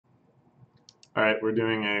Alright, we're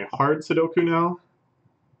doing a hard Sudoku now.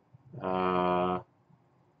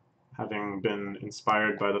 Having been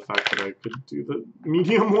inspired by the fact that I could do the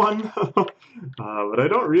medium one. But I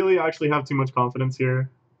don't really actually have too much confidence here.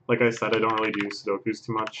 Like I said, I don't really do Sudokus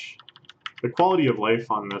too much. The quality of life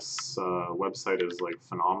on this website is like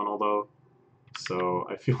phenomenal though. So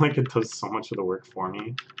I feel like it does so much of the work for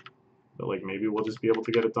me that like maybe we'll just be able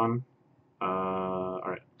to get it done.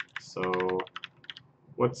 Alright, so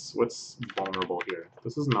what's vulnerable here?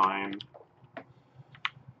 This is 9.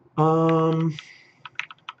 I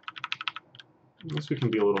guess we can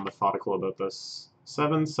be a little methodical about this.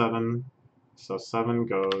 7, 7. So 7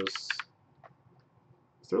 goes.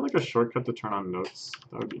 Is there like a shortcut to turn on notes?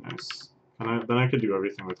 That would be nice. Then I could do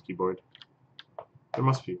everything with keyboard. There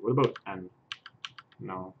must be. What about N?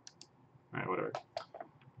 No. Alright, whatever.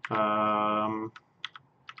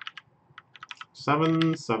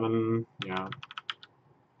 7, 7, yeah.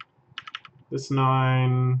 This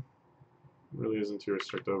 9 really isn't too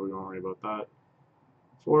restrictive. We won't worry about that.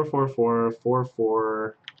 4, 4, 4, 4,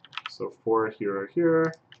 4. So 4 here or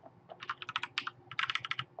here.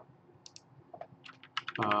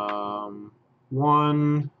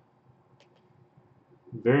 1.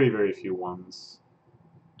 Very, very few 1s.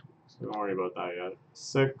 So don't worry about that yet.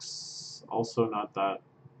 6. Also not that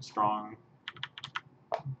strong.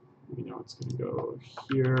 We know it's going to go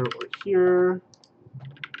here or here.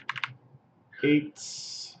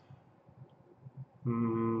 8.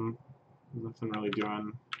 Nothing really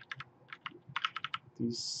doing.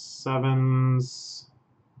 These 7s,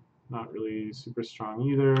 not really super strong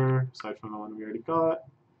either, aside from the one we already got.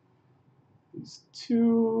 These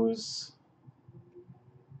 2s.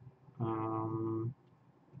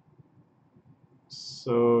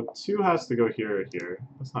 So 2 has to go here or here.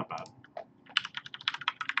 That's not bad.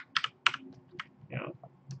 Yeah.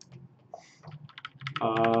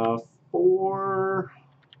 4.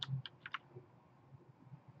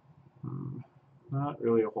 Not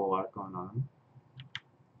really a whole lot going on.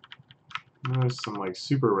 There's some like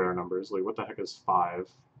super rare numbers. Like what the heck is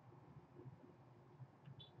 5?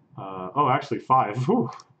 Oh, actually 5. Ooh,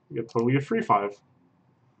 you get totally a free 5.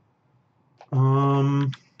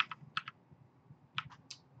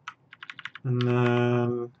 And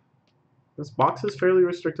then this box is fairly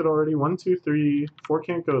restricted already. 1, 2, 3. 4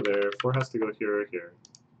 can't go there. 4 has to go here or here.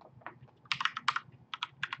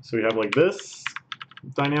 So we have like this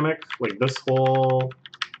dynamic, like this whole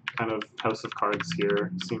kind of house of cards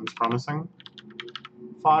here seems promising.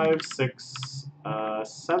 5, 6,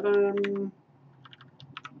 7.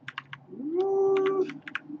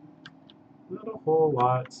 Not a whole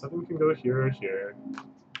lot. 7 can go here or here.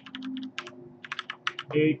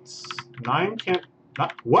 8, 9 can't.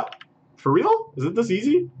 Not what? For real? Is it this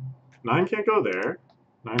easy? 9 can't go there.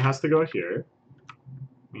 9 has to go here.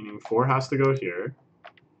 Meaning 4 has to go here.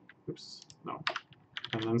 Oops, no.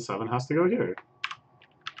 And then 7 has to go here.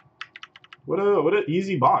 What an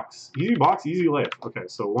easy box. Easy box, easy life. Okay,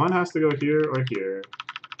 so 1 has to go here or here.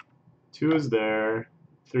 2 is there.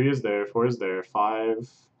 3 is there. 4 is there. 5.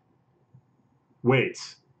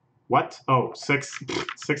 Wait. What? Oh, 6.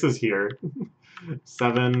 6 is here.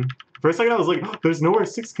 7. For a second I was like, oh, there's nowhere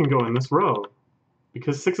 6 can go in this row.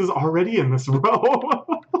 Because 6 is already in this row.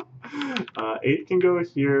 8 can go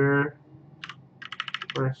here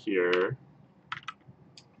or here.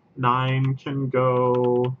 9 can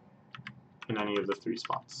go in any of the 3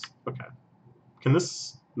 spots. Okay. Can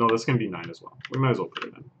this... No, this can be 9 as well. We might as well put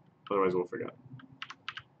it in. Otherwise we'll forget.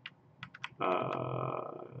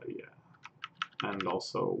 Yeah. And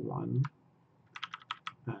also 1.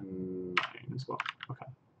 And 9 as well. Okay.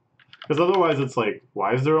 Because otherwise it's like,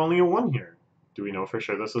 why is there only a 1 here? Do we know for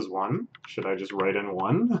sure this is 1? Should I just write in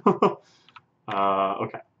 1?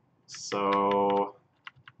 Okay. So,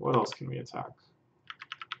 what else can we attack?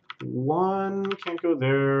 1 can't go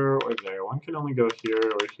there or there. 1 can only go here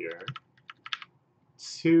or here.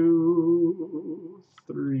 2,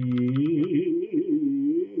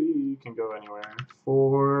 3 can go anywhere.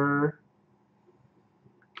 4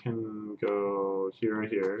 can go here or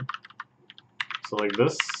here. So like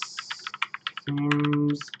this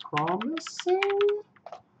seems promising?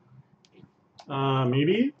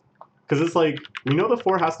 Maybe? Because it's like, we know the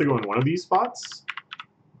 4 has to go in one of these spots,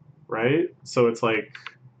 right? So it's like,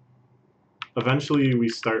 eventually we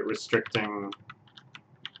start restricting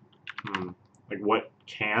like what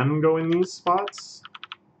can go in these spots.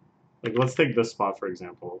 Like let's take this spot for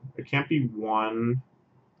example. It can't be 1.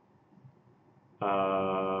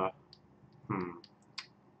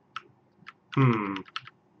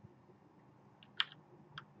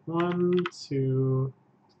 1, 2,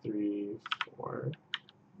 3, 4,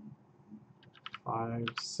 5,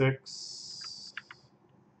 6.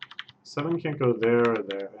 7 can't go there or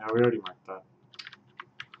there. Yeah, we already marked that.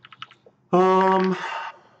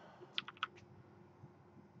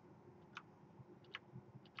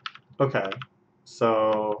 Okay,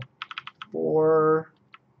 so 4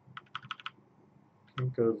 can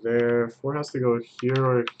go there. 4 has to go here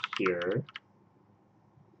or here.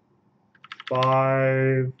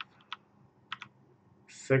 5,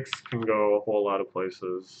 6 can go a whole lot of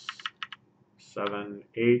places. 7,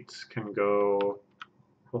 8 can go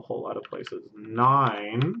a whole lot of places.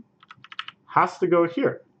 9 has to go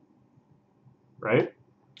here, right?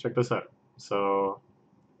 Check this out. So,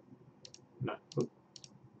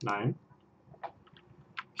 9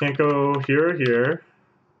 can't go here or here.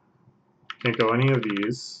 Can't go any of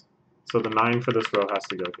these. So the 9 for this row has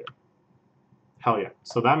to go here. Hell yeah.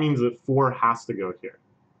 So that means that 4 has to go here.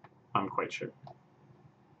 I'm quite sure.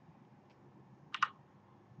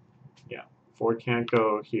 Yeah. 4 can't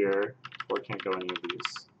go here. 4 can't go any of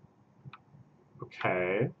these.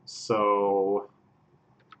 Okay. So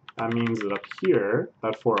that means that up here,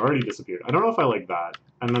 that 4 already disappeared. I don't know if I like that.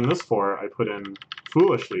 And then this 4 I put in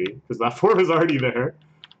foolishly, because that 4 was already there.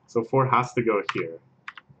 So 4 has to go here.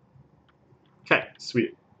 Okay,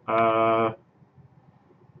 sweet. 1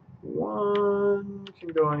 can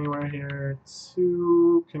go anywhere here.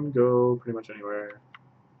 2 can go pretty much anywhere.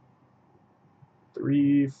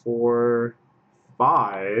 3, 4,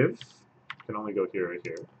 5 can only go here or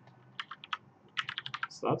here.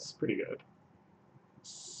 So that's pretty good.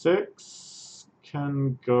 6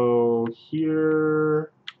 can go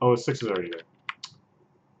here. Oh, 6 is already there.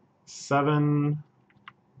 7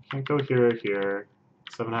 can't go here or here.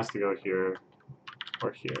 7 has to go here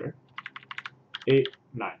or here. 8,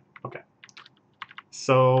 9. Okay.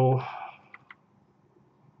 So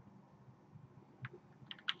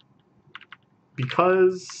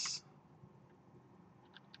because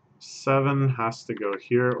 7 has to go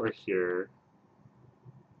here or here,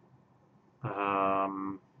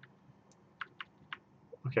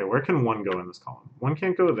 okay, where can 1 go in this column? 1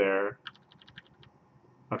 can't go there.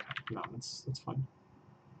 Okay, no, that's fine.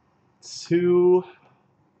 2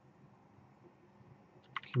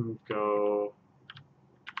 can go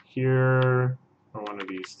here, or one of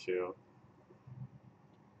these two.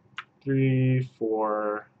 3,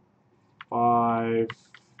 4, 5,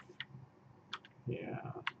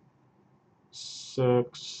 yeah,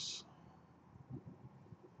 6,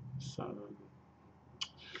 7.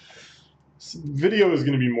 This video is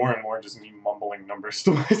going to be more and more just me mumbling numbers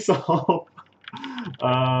to myself.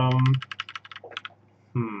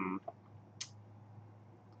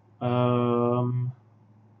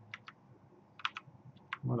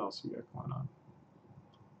 What else we got going on?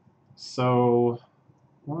 So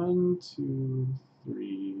 1, 2,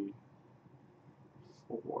 3,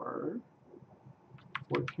 4.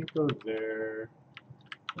 4 can't go there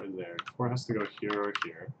or there. 4 has to go here or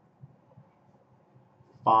here.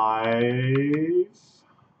 5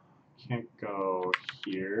 can't go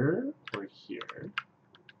here or here.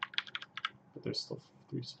 But there's still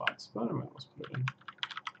 3 spots, but I might as well put it in.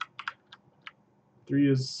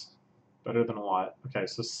 3 is better than a lot. Okay,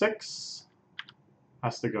 so 6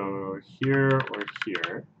 has to go here or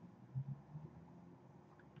here.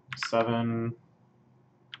 7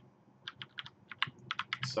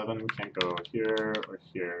 can't go here or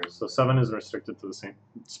here. So 7 is restricted to the same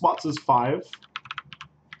spots as 5,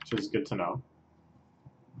 which is good to know.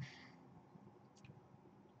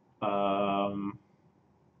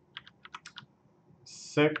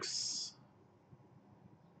 6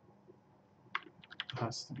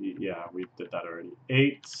 has to be, yeah, we did that already.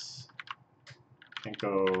 8 can't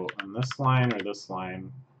go on this line or this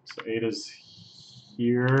line. So 8 is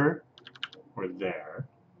here or there.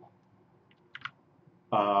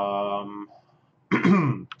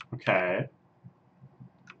 Okay.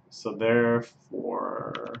 So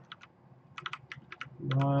therefore,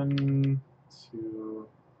 1, 2,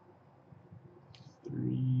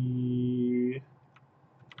 3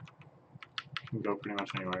 can go pretty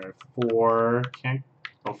much anywhere. 4 can't.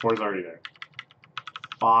 Oh, 4 is already there.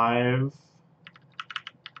 5.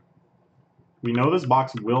 We know this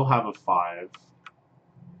box will have a 5.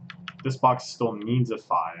 This box still needs a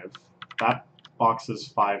 5. That box's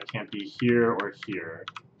 5 can't be here or here,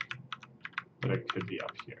 but it could be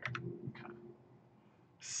up here. Okay.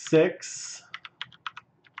 6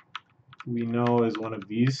 we know is one of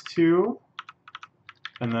these two,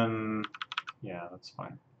 and then, yeah, that's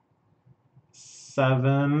fine.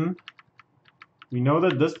 7, we know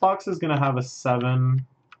that this box is going to have a 7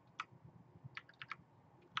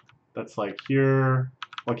 that's like here.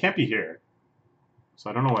 Well, it can't be here, so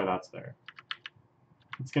I don't know why that's there.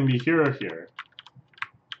 It's going to be here or here.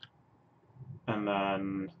 And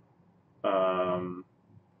then So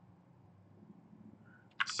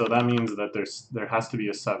that means that there has to be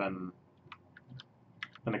a 7,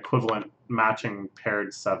 an equivalent matching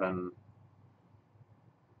paired 7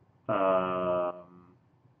 in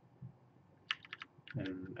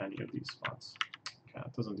any of these spots. Okay,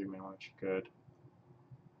 that doesn't do me much good.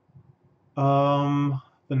 The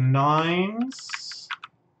 9s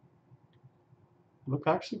look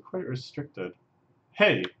actually quite restricted.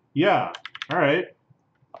 Hey, yeah, all right.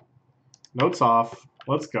 Notes off.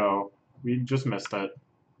 Let's go. We just missed it.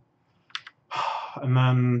 And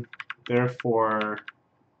then, therefore,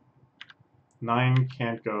 9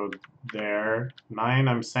 can't go there. 9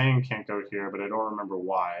 I'm saying can't go here, but I don't remember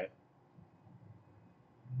why.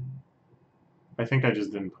 I think I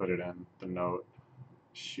just didn't put it in the note.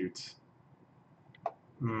 Shoot.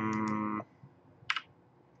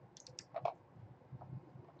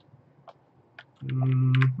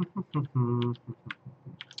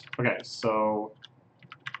 Okay, so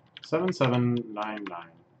 7799.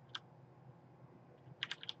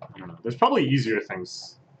 I don't know. There's probably easier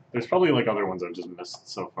things. There's probably like other ones I've just missed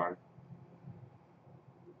so far.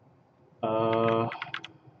 8.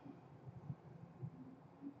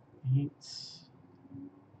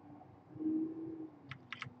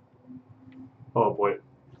 Oh boy.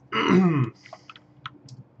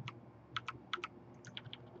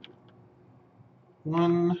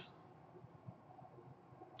 One.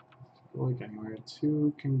 Go like anywhere.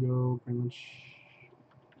 2 can go pretty much.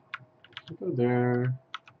 Can go there.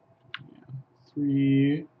 Yeah.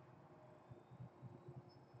 3.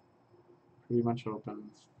 Pretty much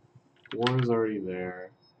open. 4 is already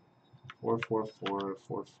there. 4, 4, 4,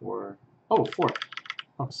 4, 4. Oh, 4.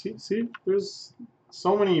 Oh, see? There's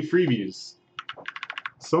so many freebies.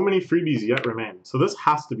 So many freebies yet remain. So this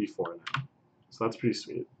has to be 4 now. So that's pretty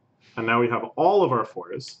sweet. And now we have all of our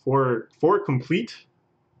 4s. 4 complete.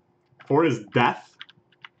 4 is death,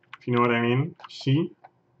 if you know what I mean.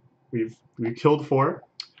 We've killed 4.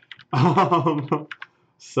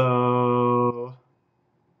 So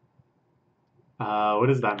what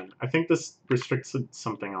does that mean? I think this restricts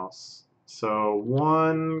something else. So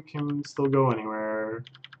 1 can still go anywhere,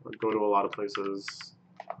 or go to a lot of places.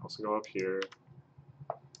 Also go up here,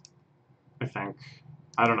 I think.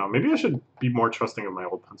 I don't know. Maybe I should be more trusting of my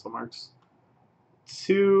old pencil marks.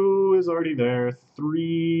 2 is already there.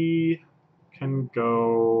 3 can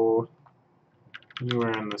go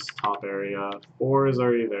anywhere in this top area. 4 is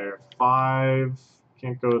already there. 5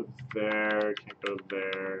 can't go there. Can't go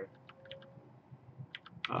there.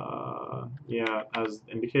 Yeah, as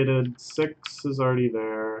indicated, 6 is already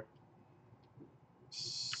there.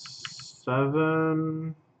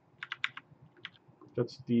 7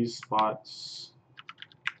 gets these spots.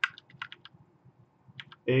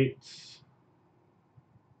 8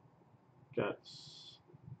 gets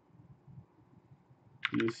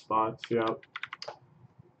these spots, yep.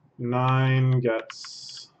 9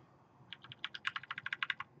 gets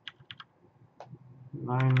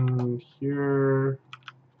 9 here.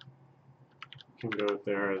 Can go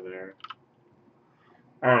there or there.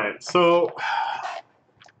 Alright, so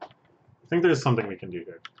I think there's something we can do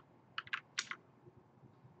here.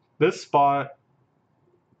 This spot,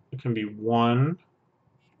 it can be 1,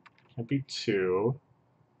 can't be 2,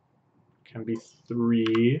 can be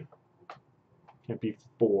 3, can't be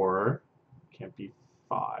 4, can't be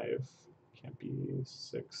 5, can't be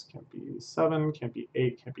 6, can't be 7, can't be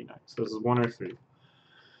 8, can't be 9. So this is 1 or 3.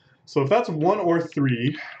 So if that's 1 or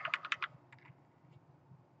 3,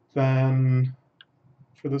 then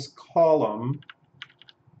for this column,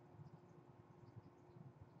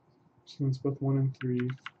 since both 1 and 3,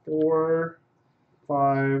 4,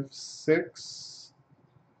 5, 6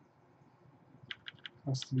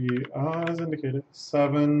 has to be, as indicated,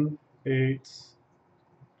 7, 8,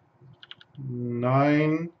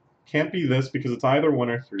 9. Can't be this because it's either 1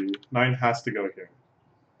 or 3. 9 has to go here,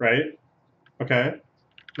 right? Okay.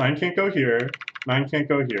 9 can't go here. 9 can't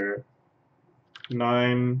go here.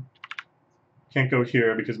 9 can't go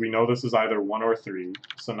here because we know this is either 1 or 3,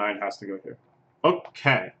 so 9 has to go here.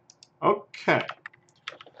 Okay. Okay.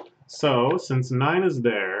 So, since 9 is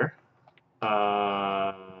there,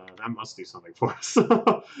 that must do something for us.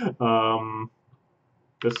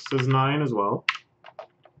 This is 9 as well.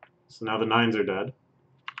 So now the 9s are dead.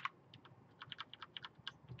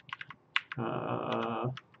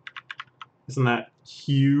 Isn't that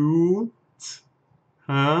cute?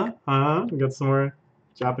 Huh? We got some more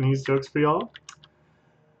Japanese jokes for y'all.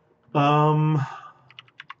 2,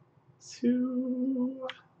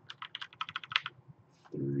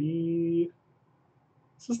 3.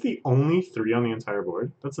 Is this the only 3 on the entire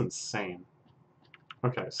board? That's insane.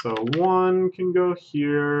 Okay, so 1 can go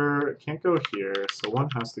here, it can't go here, so 1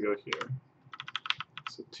 has to go here.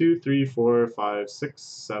 So 2, 3, 4, 5, 6,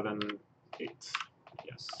 7, 8.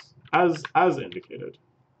 Yes, as indicated.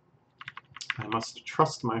 I must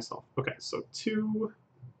trust myself. Okay, so 2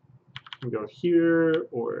 can go here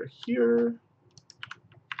or here.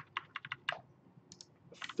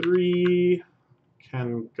 3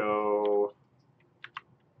 can go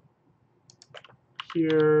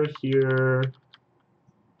here, here,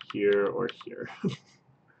 here, or here.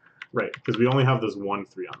 Right, because we only have this 1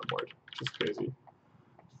 3 on the board, which is crazy.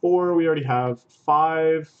 4 we already have.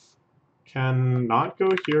 5 can not go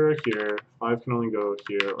here or here. 5 can only go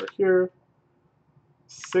here or here.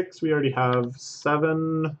 6 we already have.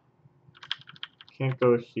 7 can't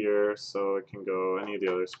go here, so it can go any of the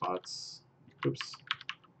other spots. Oops.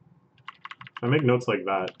 I make notes like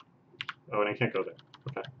that. Oh, and I can't go there.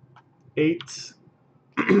 Okay. 8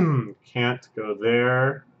 can't go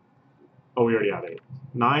there. Oh, we already have 8.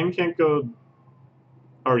 9 can't go.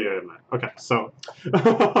 Oh, yeah, 9. Okay, so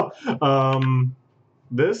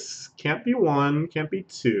this can't be 1, can't be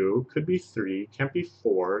 2, could be 3, can't be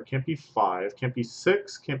 4, can't be 5, can't be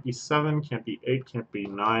 6, can't be 7, can't be 8, can't be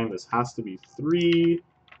 9. This has to be 3.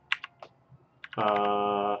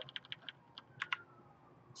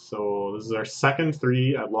 So this is our second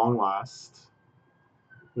 3 at long last.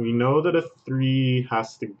 We know that a 3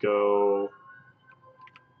 has to go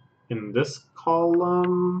in this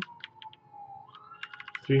column.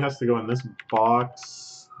 3 has to go in this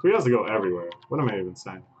box. 3 has to go everywhere. What am I even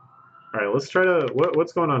saying? All right, let's try to.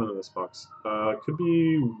 What's going on in this box? Could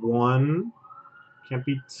be 1, can't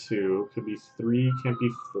be 2, could be 3, can't be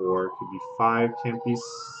 4, could be 5, can't be.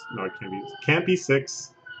 No, it can't be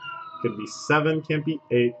 6, could be 7, can't be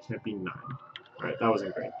 8, can't be 9. All right, that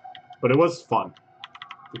wasn't great, but it was fun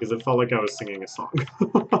because it felt like I was singing a song.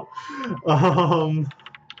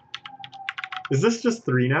 Is this just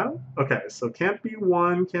 3 now? Okay, so can't be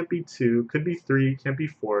 1, can't be 2, could be 3, can't be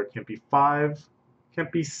 4, can't be 5, can't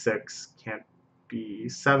be 6, can't be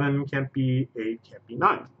 7, can't be 8, can't be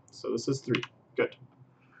 9. So this is 3. Good.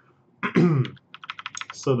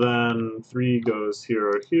 So then 3 goes here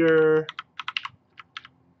or here,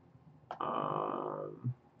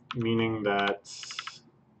 meaning that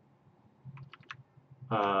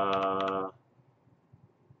the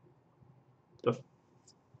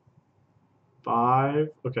 5.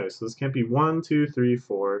 Okay, so this can't be 1, 2, 3,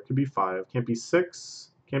 4. It could be 5. Can't be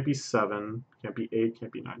 6. Can't be 7. Can't be 8.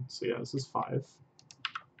 Can't be 9. So yeah, this is 5.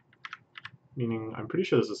 Meaning, I'm pretty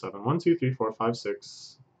sure this is 7. 1, 2, 3, 4, 5,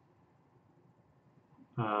 6.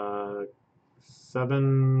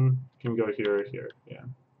 7 can go here or here. Yeah.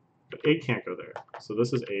 But 8 can't go there. So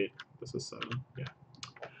this is 8. This is 7. Yeah.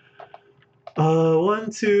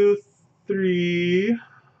 1, 2, 3.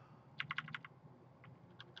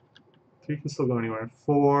 3 can still go anywhere.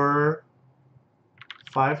 4.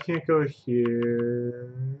 5 can't go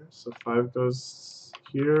here. So 5 goes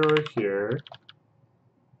here or here.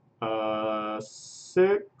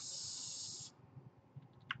 6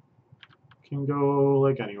 can go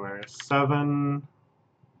like anywhere. 7,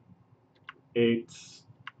 8,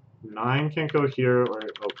 9 can't go here or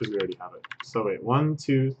oh, because we already have it. So wait, 1,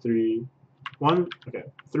 2, 3, 1. Okay,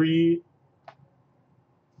 3,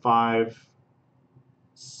 5,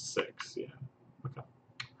 6. Yeah. Okay.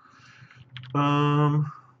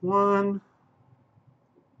 1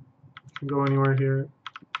 can go anywhere here.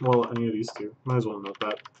 Well, any of these two. Might as well note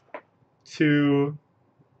that. 2,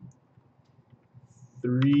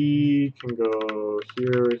 3 can go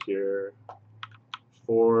here or here.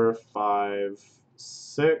 4, 5,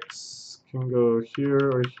 6 can go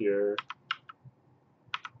here or here.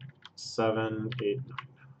 7, 8, 9.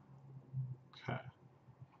 Okay.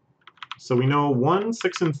 So we know 1,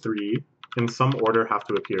 6, and 3 in some order have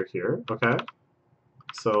to appear here. Okay.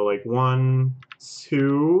 So like 1,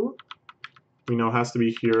 2, we know has to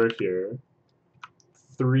be here or here.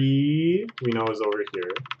 3 we know is over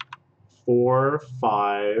here. 4,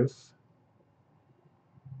 5,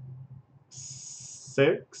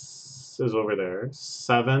 6 is over there.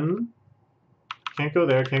 7 can't go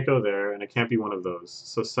there, can't go there, and it can't be one of those.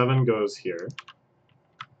 So 7 goes here.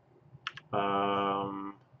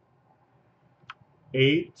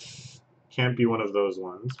 8 can't be one of those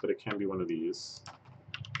ones, but it can be one of these.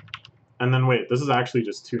 And then wait, this is actually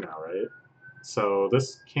just 2 now, right? So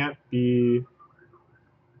this can't be...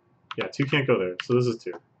 Yeah, 2 can't go there, so this is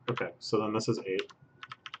 2. Okay, so then this is 8.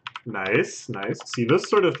 Nice, nice. See, this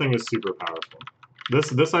sort of thing is super powerful.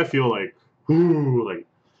 This I feel like, ooh, like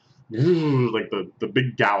the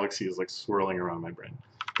big galaxy is like swirling around my brain.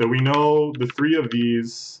 That we know the 3 of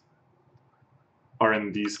these are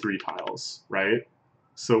in these 3 tiles, right?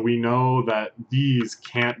 So we know that these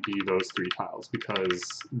can't be those 3 tiles because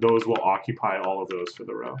those will occupy all of those for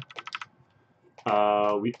the row.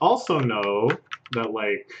 We also know that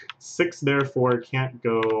like 6 therefore can't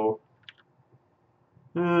go.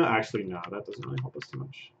 Actually, no, that doesn't really help us too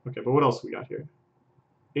much. Okay, but what else we got here?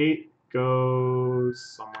 8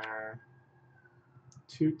 goes somewhere.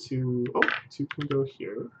 2, 2. Oh, 2 can go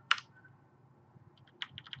here.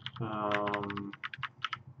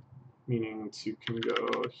 Meaning 2 can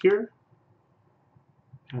go here.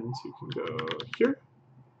 And 2 can go here.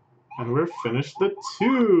 And we're finished the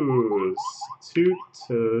 2s. 2,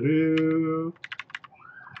 2.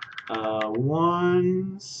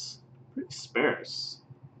 1s. Pretty sparse.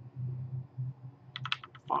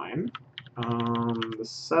 Fine. The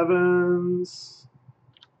 7s.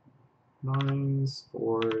 9s,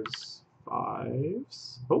 4s,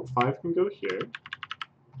 5s. Oh, 5 can go here.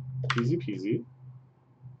 Easy peasy.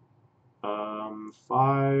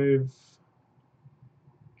 5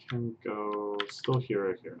 can go still here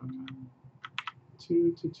or here. Okay.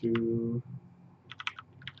 2, 2, 2.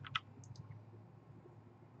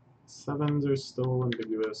 7s are still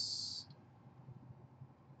ambiguous.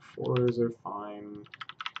 4s are fine.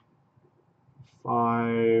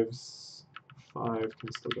 5s. 5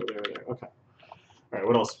 can still go there or there. Okay. Alright,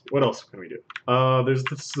 what else? What else can we do? There's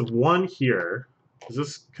this 1 here.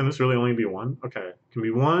 Can this really only be 1? Okay. Can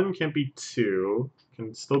be 1, can't be 2.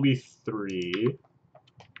 Can still be 3.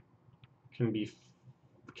 Can't be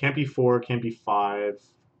 4, can't be 5.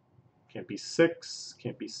 Can't be 6,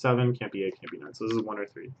 can't be 7, can't be 8, can't be 9. So this is 1 or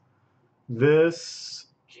 3. This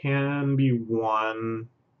can be 1.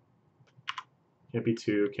 Can't be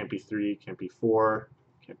 2, can't be 3, can't be 4,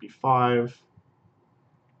 can't be 5.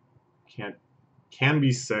 Can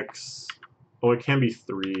be 6. Oh, it can be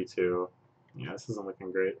 3 too. Yeah, this isn't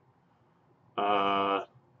looking great. 7,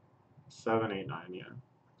 8, 9, yeah.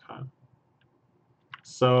 Okay.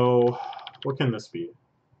 So, what can this be?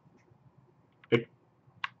 It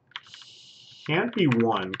can't be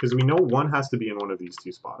 1, because we know 1 has to be in one of these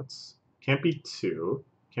 2 spots. Can't be 2.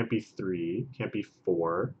 Can't be 3. Can't be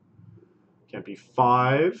 4. Can't be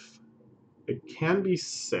 5. It can be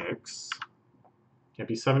 6. Can't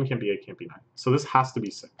be 7, can't be 8, can't be 9. So this has to be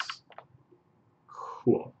 6.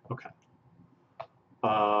 Cool. Okay.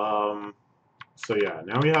 So yeah,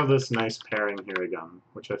 now we have this nice pairing here again,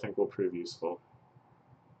 which I think will prove useful.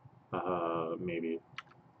 Maybe.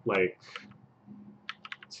 Like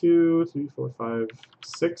 2, 3, 4, 5,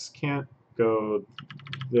 6 can't go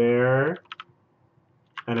there.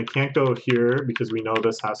 And it can't go here because we know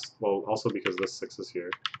this has, well, also because this 6 is here.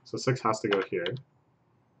 So 6 has to go here.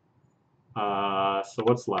 So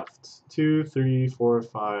what's left? 2, 3, 4,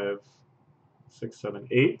 5, 6, 7,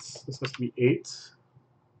 8. This has to be 8.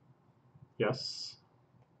 Yes.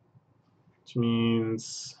 Which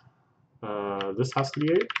means this has to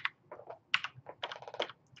be 8.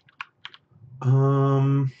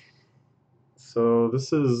 So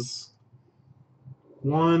this is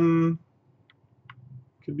 1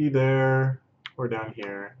 could be there or down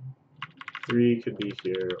here. 3 could be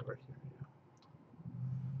here or here.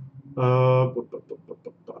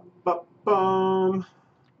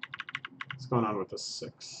 What's going on with the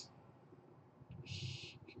 6?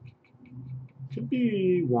 Could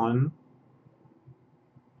be 1.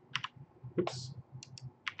 Oops.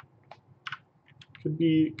 Can't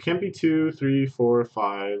be 2, 3, 4,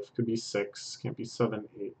 5. Could be 6. Can't be 7,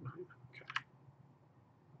 8, 9. Okay.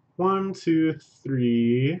 1, 2,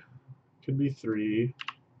 3. Could be 3.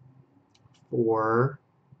 4.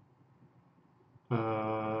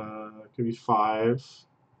 Could be 5.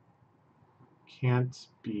 Can't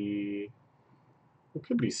be. It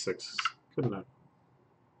could be 6, couldn't it?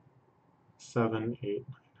 7, 8,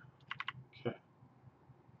 9. Okay.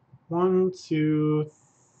 1, 2,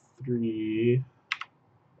 3,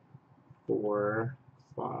 4,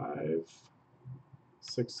 5,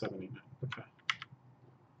 6, 7, 8, 9. Okay.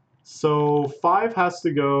 So 5 has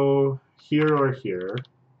to go here or here.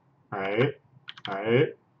 Alright.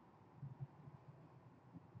 Alright.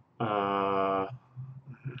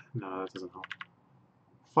 No, that doesn't help.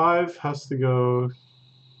 5 has to go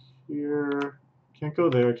here. Can't go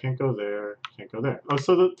there, can't go there, can't go there. Oh,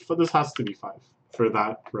 so this has to be 5 for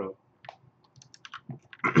that row.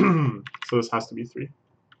 So this has to be 3.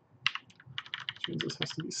 Which means this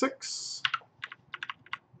has to be 6.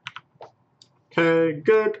 Okay,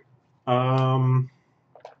 good. That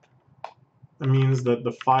means that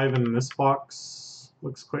the 5 in this box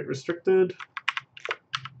looks quite restricted.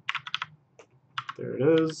 There it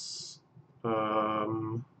is.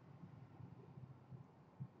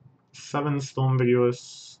 7 still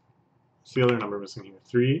ambiguous. What's the other number missing here?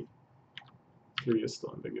 3. 3 is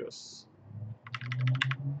still ambiguous.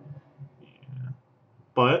 Yeah.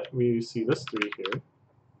 But we see this 3 here.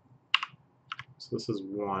 So this is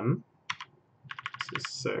 1. This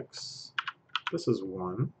is 6. This is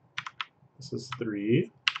 1. This is 3.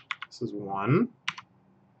 This is 1.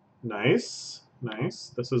 Nice.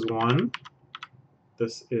 Nice. This is 1.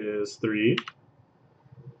 This is 3.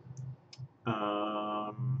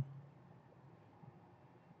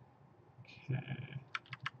 Okay.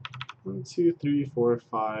 1, 2, 3, 4,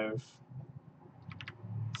 5,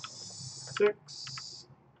 6,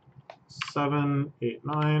 7, 8,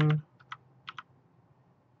 9.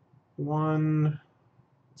 1,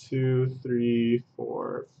 2, 3,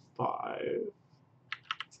 4, 5,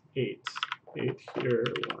 8. 8 here,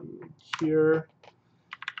 1 here.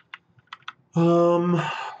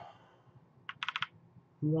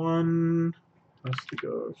 1 has to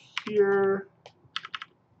go here.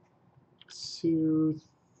 2,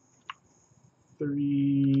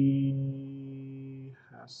 3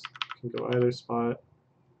 can go either spot.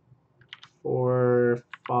 4,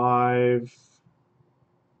 5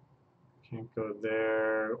 can't go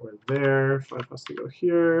there or there. 5 has to go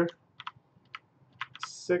here.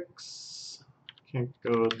 6 can't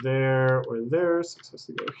go there or there. 6 has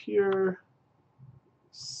to go here.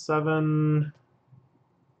 7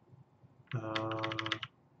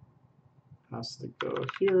 has to go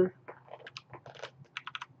here.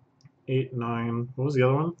 8, 9. What was the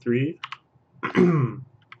other one? 3.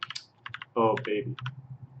 Oh, baby.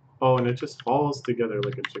 Oh, and it just falls together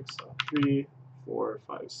like a jigsaw. 3, 4,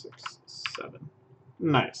 5, 6, 7.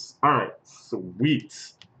 Nice. All right.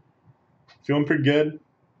 Sweet. Feeling pretty good.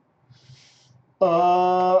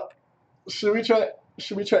 Should we try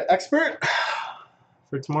expert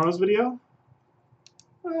for tomorrow's video?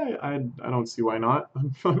 I don't see why not.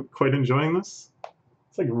 I'm quite enjoying this.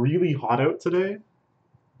 It's like really hot out today,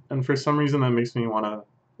 and for some reason that makes me want to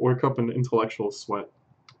work up an intellectual sweat.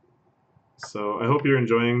 So I hope you're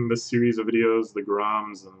enjoying this series of videos, the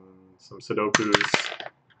Grams and some Sudokus.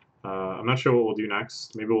 I'm not sure what we'll do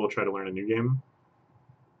next. Maybe we'll try to learn a new game.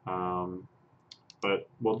 But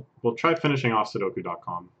we'll try finishing off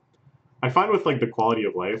Sudoku.com. I find with like the quality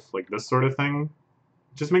of life, like this sort of thing,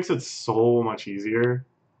 just makes it so much easier.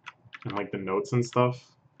 And like the notes and stuff.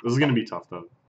 This is gonna be tough though.